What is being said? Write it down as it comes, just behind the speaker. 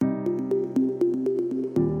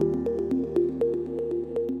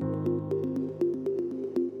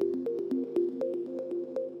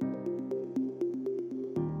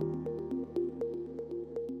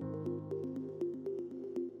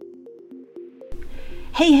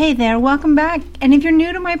Hey there, welcome back. And if you're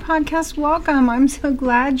new to my podcast, welcome. I'm so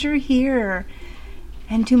glad you're here.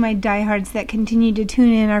 And to my diehards that continue to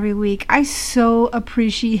tune in every week, I so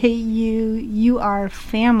appreciate you. You are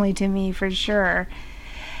family to me for sure.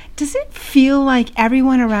 Does it feel like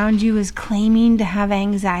everyone around you is claiming to have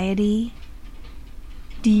anxiety?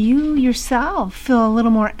 Do you yourself feel a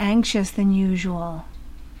little more anxious than usual?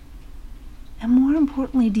 And more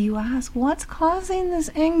importantly, do you ask, what's causing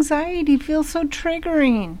this anxiety feel so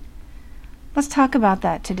triggering? Let's talk about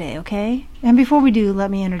that today, okay? And before we do,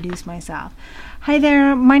 let me introduce myself. Hi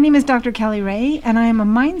there, my name is Dr. Kelly Ray, and I am a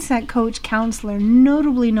mindset coach counselor,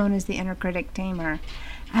 notably known as the Inner Critic Tamer.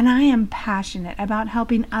 And I am passionate about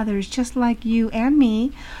helping others just like you and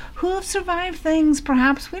me who have survived things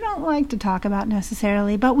perhaps we don't like to talk about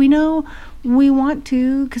necessarily, but we know we want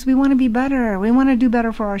to because we want to be better. We want to do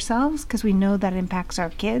better for ourselves because we know that impacts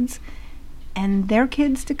our kids and their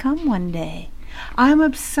kids to come one day. I'm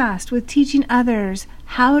obsessed with teaching others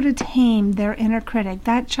how to tame their inner critic,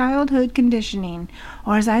 that childhood conditioning,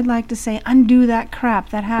 or as I'd like to say, undo that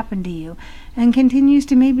crap that happened to you and continues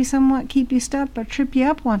to maybe somewhat keep you stuck or trip you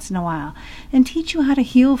up once in a while, and teach you how to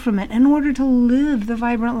heal from it in order to live the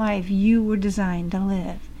vibrant life you were designed to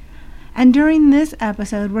live. And during this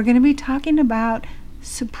episode, we're going to be talking about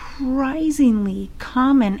surprisingly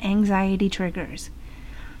common anxiety triggers.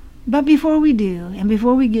 But before we do, and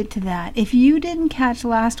before we get to that, if you didn't catch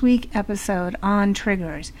last week's episode on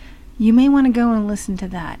triggers, you may want to go and listen to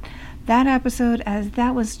that. That episode, as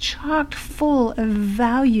that was chock full of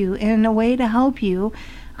value in a way to help you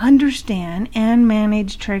understand and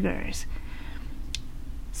manage triggers.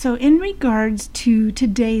 So in regards to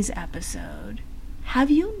today's episode,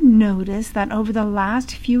 have you noticed that over the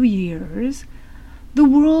last few years, the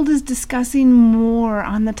world is discussing more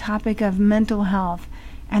on the topic of mental health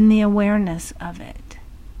and the awareness of it?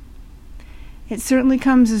 It certainly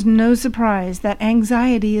comes as no surprise that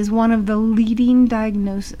anxiety is one of the leading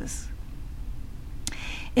diagnoses.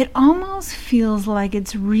 It almost feels like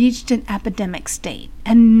it's reached an epidemic state.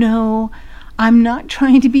 And no, I'm not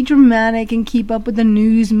trying to be dramatic and keep up with the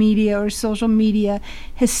news media or social media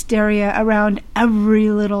hysteria around every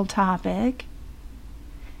little topic.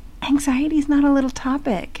 Anxiety is not a little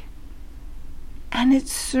topic. And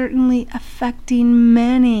it's certainly affecting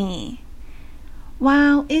many.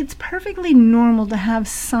 While it's perfectly normal to have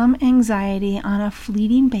some anxiety on a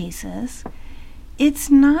fleeting basis,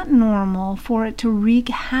 it's not normal for it to wreak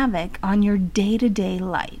havoc on your day-to-day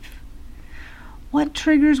life. What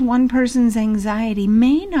triggers one person's anxiety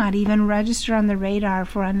may not even register on the radar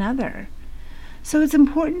for another. So it's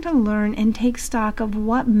important to learn and take stock of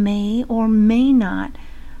what may or may not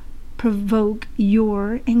provoke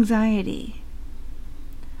your anxiety.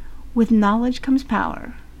 With knowledge comes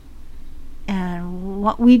power. And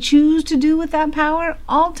what we choose to do with that power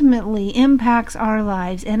ultimately impacts our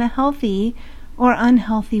lives in a healthy or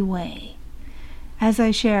unhealthy way. As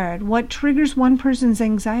I shared, what triggers one person's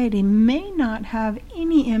anxiety may not have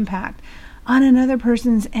any impact on another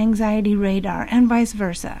person's anxiety radar, and vice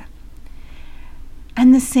versa.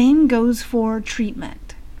 And the same goes for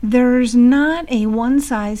treatment. There's not a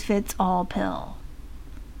one-size-fits-all pill.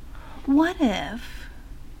 What if,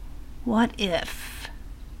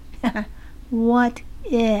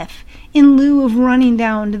 in lieu of running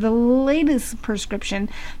down to the latest prescription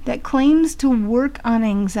that claims to work on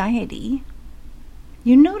anxiety,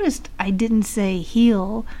 you noticed I didn't say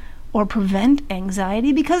heal or prevent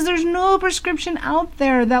anxiety because there's no prescription out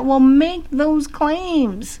there that will make those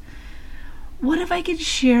claims. What if I could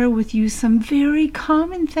share with you some very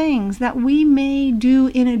common things that we may do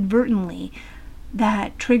inadvertently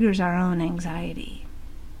that triggers our own anxiety?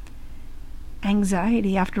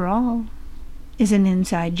 Anxiety, after all, is an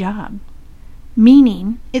inside job,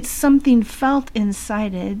 meaning it's something felt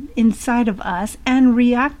inside of us and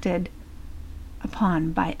reacted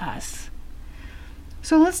upon by us.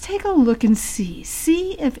 So let's take a look and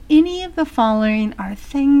see if any of the following are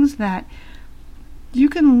things that you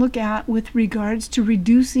can look at with regards to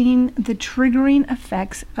reducing the triggering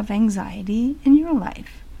effects of anxiety in your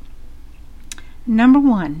life. Number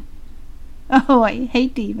 1. Oh, I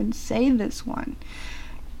hate to even say this one,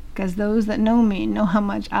 because those that know me know how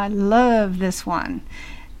much I love this one.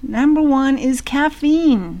 Number 1 is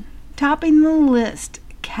caffeine. Topping the list,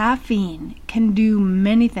 caffeine can do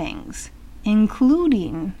many things,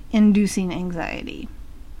 including inducing anxiety.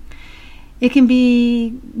 It can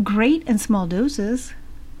be great in small doses,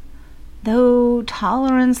 though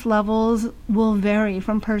tolerance levels will vary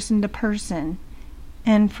from person to person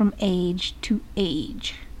and from age to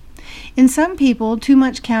age. In some people, too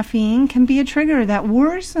much caffeine can be a trigger that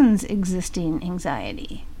worsens existing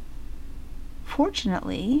anxiety.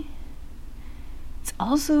 Fortunately, it's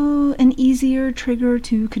also an easier trigger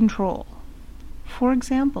to control. For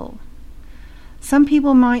example, some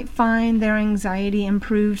people might find their anxiety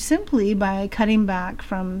improved simply by cutting back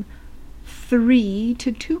from 3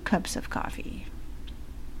 to 2 cups of coffee.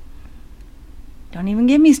 Don't even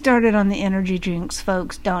get me started on the energy drinks,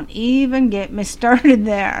 folks. Don't even get me started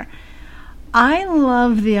there. I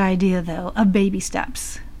love the idea, though, of baby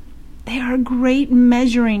steps. They are great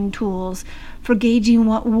measuring tools for gauging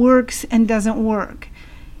what works and doesn't work.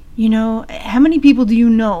 You know, how many people do you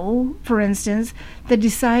know, for instance, that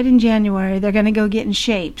decide in January they're going to go get in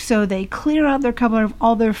shape, so they clear out their cupboard of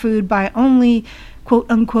all their food, buy only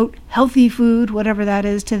quote-unquote healthy food, whatever that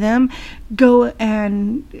is to them, go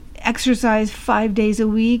and exercise 5 days a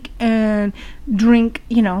week and drink,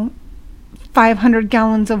 500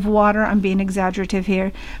 gallons of water. I'm being exaggerative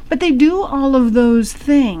here. But they do all of those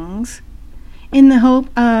things in the hope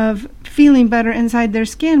of feeling better inside their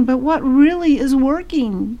skin. But what really is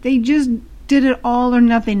working? They just did it all or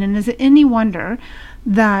nothing. And is it any wonder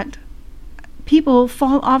that people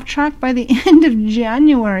fall off track by the end of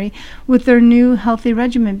January with their new healthy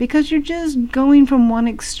regimen? Because you're just going from one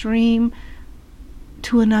extreme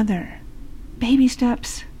to another. Baby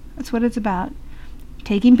steps. That's what it's about.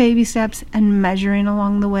 Taking baby steps and measuring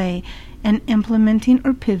along the way and implementing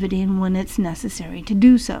or pivoting when it's necessary to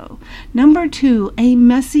do so. Number 2, a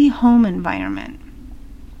messy home environment.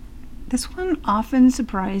 This one often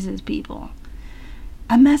surprises people.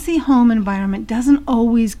 A messy home environment doesn't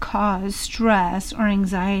always cause stress or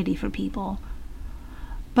anxiety for people.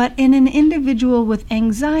 But in an individual with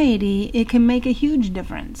anxiety, it can make a huge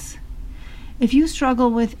difference. If you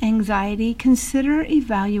struggle with anxiety, consider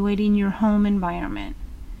evaluating your home environment.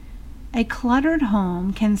 A cluttered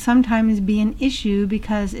home can sometimes be an issue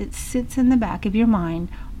because it sits in the back of your mind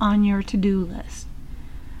on your to-do list.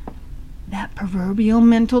 That proverbial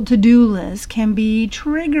mental to-do list can be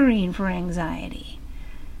triggering for anxiety,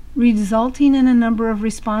 resulting in a number of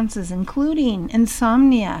responses, including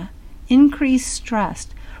insomnia, increased stress,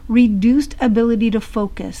 reduced ability to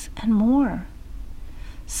focus, and more.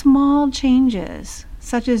 Small changes,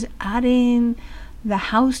 such as adding the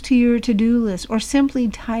house to your to-do list or simply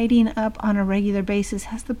tidying up on a regular basis,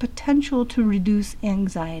 has the potential to reduce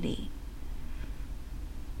anxiety.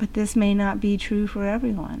 But this may not be true for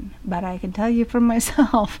everyone. But I can tell you for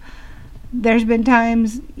myself, there's been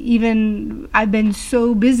times even I've been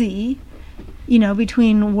so busy,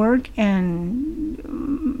 between work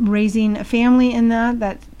and raising a family and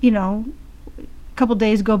that, a couple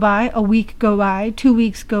days go by, a week go by, 2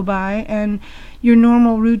 weeks go by, and your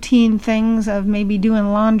normal routine things of maybe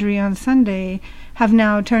doing laundry on Sunday have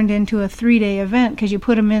now turned into a 3-day event because you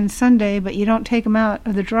put them in Sunday, but you don't take them out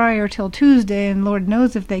of the dryer till Tuesday, and Lord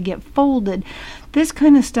knows if they get folded. This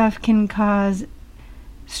kind of stuff can cause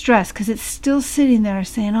stress because it's still sitting there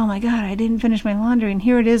saying, oh my God, I didn't finish my laundry, and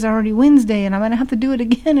here it is already Wednesday, and I'm going to have to do it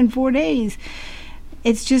again in 4 days.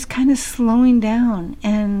 It's just kind of slowing down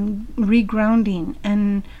and regrounding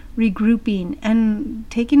and regrouping and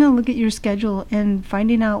taking a look at your schedule and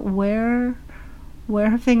finding out where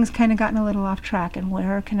have things kind of gotten a little off track and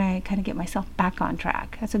where can I kind of get myself back on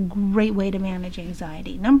track. That's a great way to manage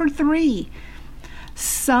anxiety. Number 3,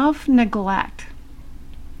 self-neglect.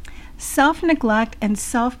 Self-neglect and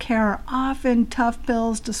self-care are often tough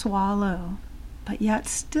pills to swallow, but yet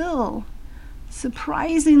still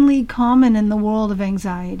surprisingly common in the world of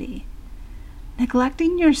anxiety.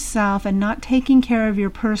 Neglecting yourself and not taking care of your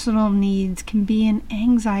personal needs can be an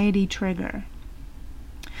anxiety trigger.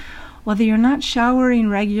 Whether you're not showering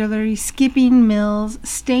regularly, skipping meals,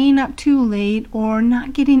 staying up too late, or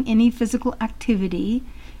not getting any physical activity,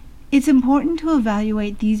 it's important to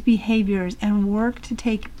evaluate these behaviors and work to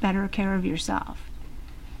take better care of yourself.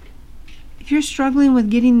 If you're struggling with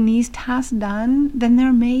getting these tasks done, then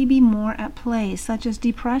there may be more at play, such as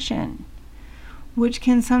depression, which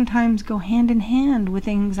can sometimes go hand in hand with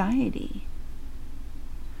anxiety.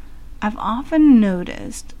 I've often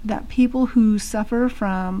noticed that people who suffer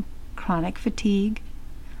from chronic fatigue,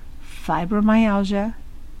 fibromyalgia,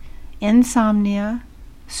 insomnia,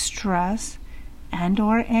 stress,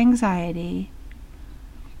 and/or anxiety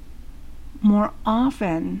more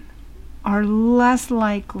often are less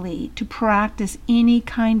likely to practice any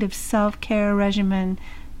kind of self-care regimen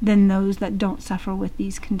than those that don't suffer with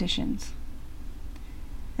these conditions.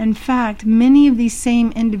 In fact, many of these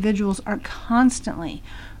same individuals are constantly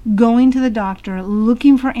going to the doctor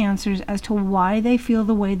looking for answers as to why they feel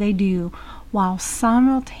the way they do, while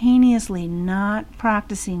simultaneously not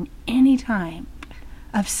practicing any type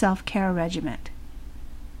of self-care regimen.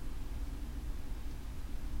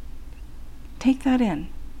 Take that in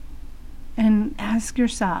and ask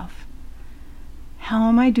yourself, how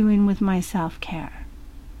am I doing with my self-care?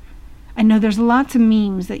 I know there's lots of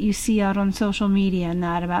memes that you see out on social media and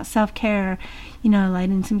that about self-care,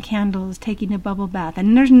 lighting some candles, taking a bubble bath,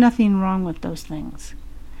 and there's nothing wrong with those things.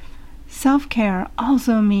 Self-care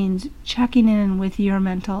also means checking in with your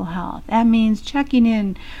mental health. That means checking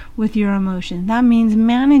in with your emotions. That means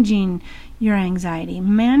managing your anxiety,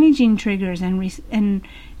 managing triggers, and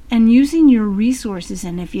using your resources.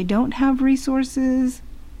 And if you don't have resources,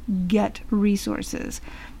 get resources.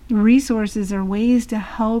 Resources are ways to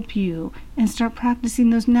help you, and start practicing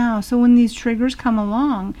those now. So when these triggers come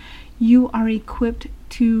along, you are equipped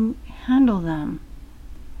to handle them,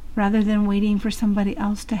 rather than waiting for somebody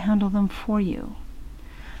else to handle them for you.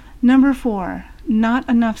 Number 4, not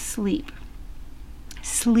enough sleep.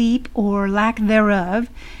 Sleep, or lack thereof,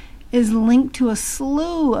 is linked to a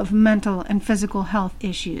slew of mental and physical health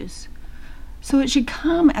issues. So it should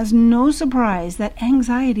come as no surprise that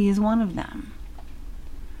anxiety is one of them.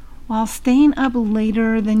 While staying up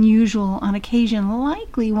later than usual on occasion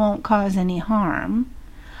likely won't cause any harm,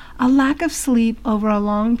 a lack of sleep over a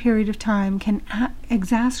long period of time can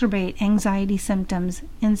exacerbate anxiety symptoms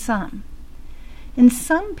in some. In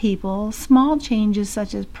some people, small changes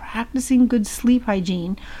such as practicing good sleep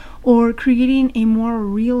hygiene or creating a more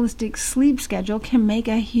realistic sleep schedule can make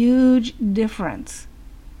a huge difference.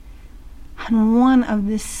 And one of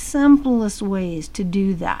the simplest ways to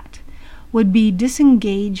do that would be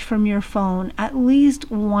disengage from your phone at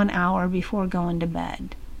least 1 hour before going to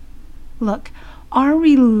bed. Look, our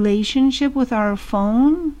relationship with our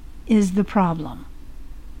phone is the problem,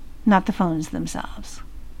 not the phones themselves.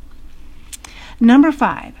 Number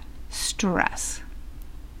 5, stress.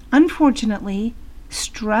 Unfortunately,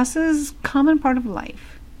 stress is a common part of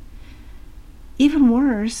life. Even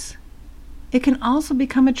worse, it can also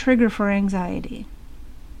become a trigger for anxiety.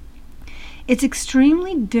 It's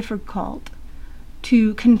extremely difficult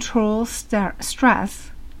to control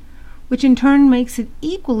stress, which in turn makes it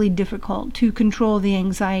equally difficult to control the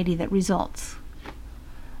anxiety that results.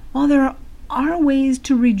 While there are ways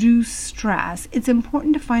to reduce stress, it's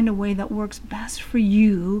important to find a way that works best for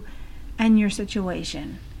you and your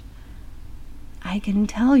situation. I can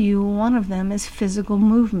tell you one of them is physical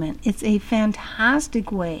movement. It's a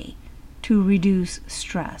fantastic way to reduce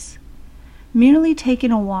stress. Merely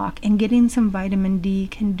taking a walk and getting some vitamin D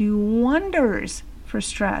can do wonders for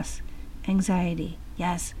stress, anxiety,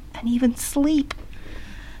 yes, and even sleep.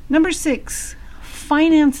 Number 6,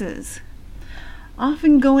 finances.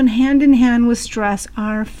 Often going hand in hand with stress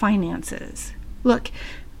are finances. Look,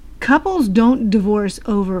 couples don't divorce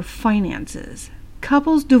over finances.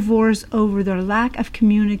 Couples divorce over their lack of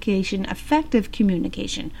communication, effective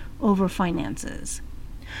communication over finances.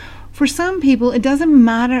 For some people, it doesn't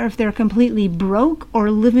matter if they're completely broke or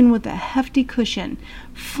living with a hefty cushion.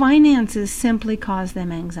 Finances simply cause them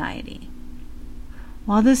anxiety.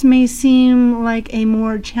 While this may seem like a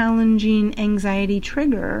more challenging anxiety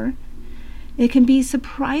trigger, it can be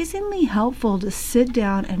surprisingly helpful to sit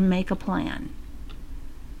down and make a plan.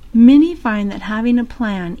 Many find that having a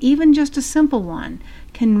plan, even just a simple one,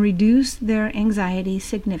 can reduce their anxiety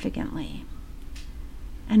significantly.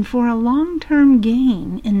 And for a long-term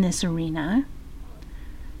gain in this arena,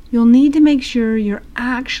 you'll need to make sure you're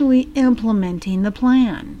actually implementing the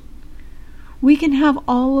plan. We can have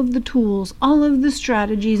all of the tools, all of the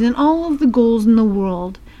strategies, and all of the goals in the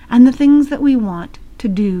world, and the things that we want to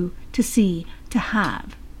do, to see, to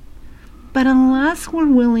have. But unless we're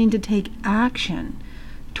willing to take action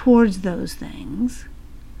towards those things,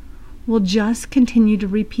 we'll just continue to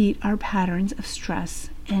repeat our patterns of stress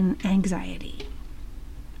and anxiety.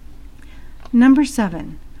 Number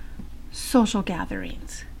 7, social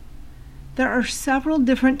gatherings. There are several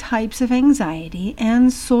different types of anxiety,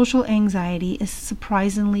 and social anxiety is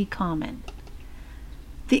surprisingly common.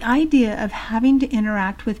 The idea of having to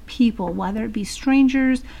interact with people, whether it be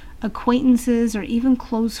strangers, acquaintances, or even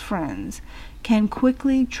close friends, can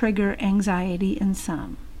quickly trigger anxiety in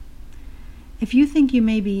some. If you think you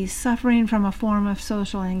may be suffering from a form of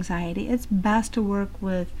social anxiety, it's best to work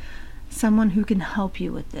with someone who can help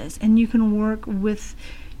you with this, and you can work with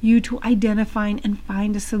you to identify and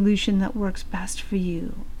find a solution that works best for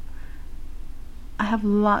you. I have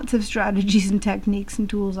lots of strategies and techniques and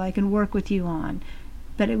tools I can work with you on,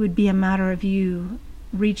 but it would be a matter of you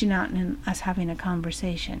reaching out and us having a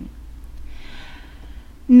conversation.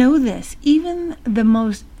 Know this, even the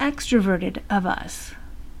most extroverted of us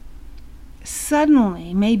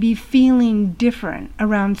suddenly may be feeling different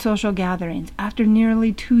around social gatherings after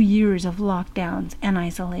nearly 2 years of lockdowns and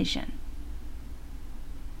isolation.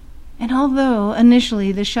 And although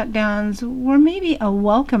initially the shutdowns were maybe a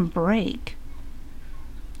welcome break,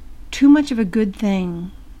 too much of a good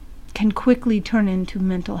thing can quickly turn into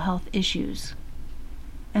mental health issues.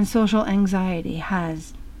 And social anxiety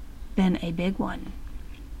has been a big one.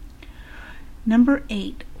 Number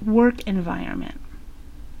 8, work environment.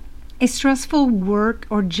 A stressful work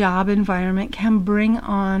or job environment can bring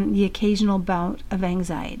on the occasional bout of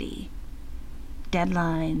anxiety.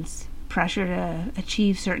 Deadlines, pressure to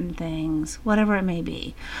achieve certain things, whatever it may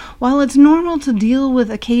be. While it's normal to deal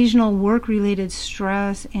with occasional work-related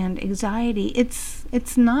stress and anxiety,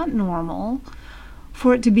 it's not normal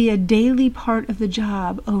for it to be a daily part of the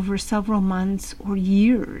job over several months or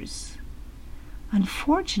years.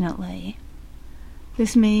 Unfortunately,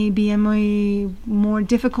 this may be a more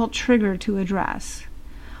difficult trigger to address.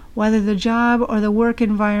 Whether the job or the work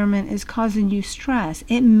environment is causing you stress,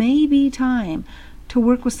 it may be time to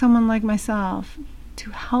work with someone like myself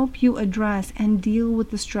to help you address and deal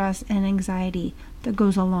with the stress and anxiety that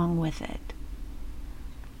goes along with it.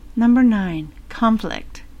 Number 9,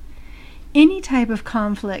 conflict. Any type of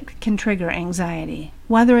conflict can trigger anxiety,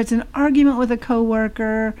 whether it's an argument with a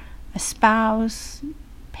coworker, a spouse,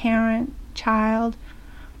 parent, child,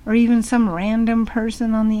 or even some random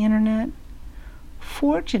person on the internet.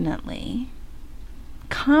 Fortunately,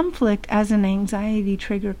 conflict as an anxiety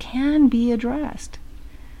trigger can be addressed.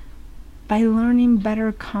 By learning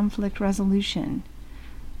better conflict resolution,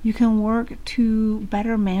 you can work to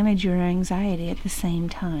better manage your anxiety at the same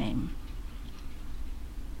time.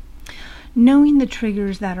 Knowing the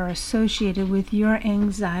triggers that are associated with your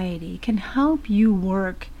anxiety can help you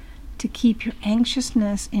work to keep your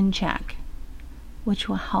anxiousness in check, which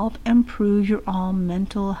will help improve your all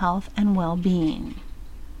mental health and well-being.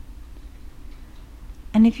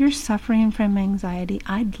 And if you're suffering from anxiety,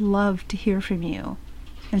 I'd love to hear from you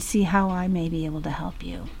and see how I may be able to help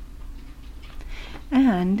you.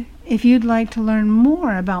 And if you'd like to learn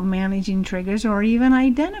more about managing triggers or even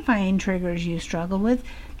identifying triggers you struggle with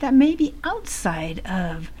that may be outside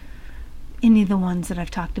of any of the ones that I've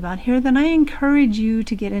talked about here, then I encourage you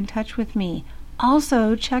to get in touch with me.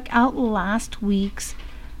 Also, check out last week's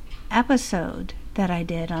episode that I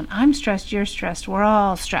did on I'm Stressed, You're Stressed, We're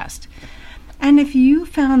All Stressed. And if you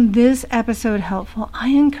found this episode helpful, I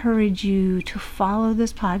encourage you to follow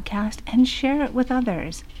this podcast and share it with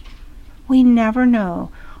others. We never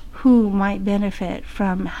know who might benefit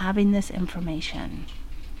from having this information.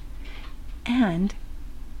 And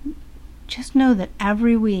just know that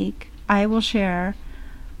every week I will share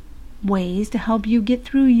ways to help you get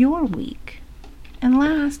through your week. And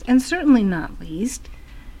last, and certainly not least,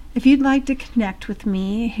 if you'd like to connect with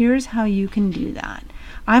me, here's how you can do that.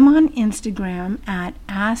 I'm on Instagram at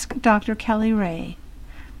Ask Dr. Kelly Ray.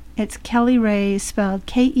 It's Kelly Ray spelled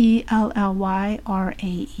Kellyrae.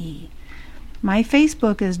 My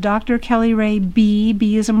Facebook is Dr. Kelly Ray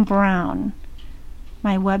B as in Brown.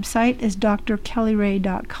 My website is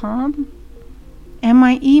drkellyray.com. And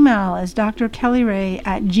my email is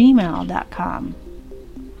drkellyray@gmail.com.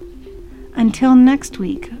 Until next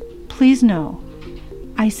week, please know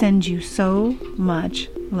I send you so much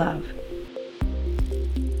love.